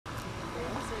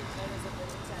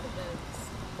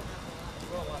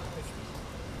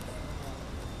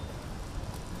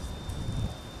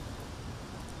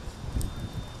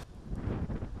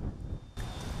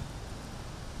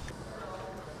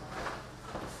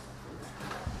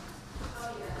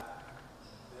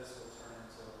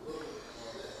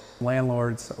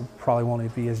Landlords probably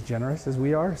won't be as generous as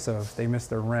we are, so if they miss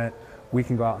their rent, we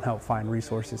can go out and help find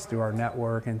resources through our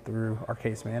network and through our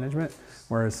case management,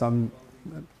 whereas some,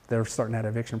 they're starting that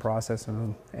eviction process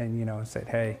and you know, said,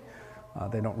 hey,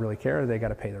 they don't really care, they got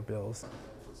to pay their bills.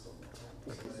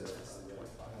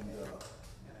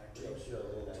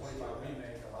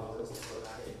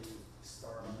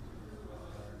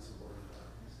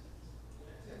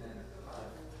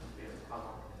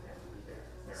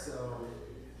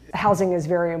 Housing is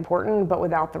very important, but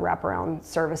without the wraparound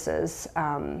services,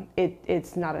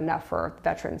 it's not enough for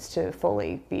veterans to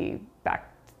fully be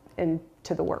back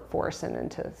into the workforce and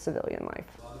into civilian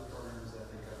life. Other programs that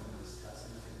I think I've been discussing,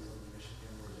 I think is over in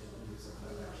Michigan, where they can use a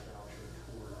cash voucher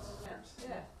towards.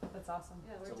 Yeah, that's awesome.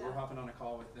 Yeah, so we're hopping on a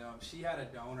call with them. She had a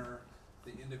donor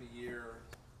at the end of the year.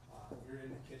 You're in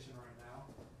the kitchen right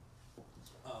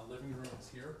now. Living room is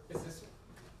here. Is this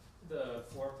the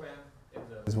floor plan?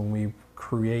 Is when we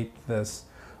create this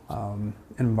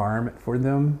environment for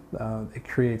them, it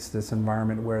creates this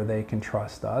environment where they can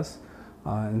trust us.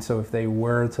 And so if they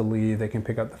were to leave, they can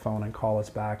pick up the phone and call us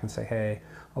back and say, hey,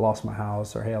 I lost my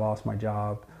house, or hey, I lost my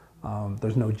job.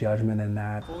 There's no judgment in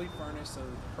that. Fully furnished, so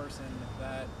the person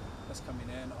that's coming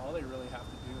in, all they really have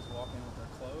to do is walk in with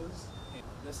their clothes. And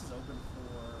this is open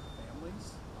for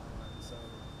families. So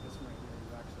this one right here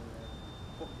is actually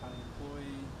a Fulton County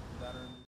employee, veteran.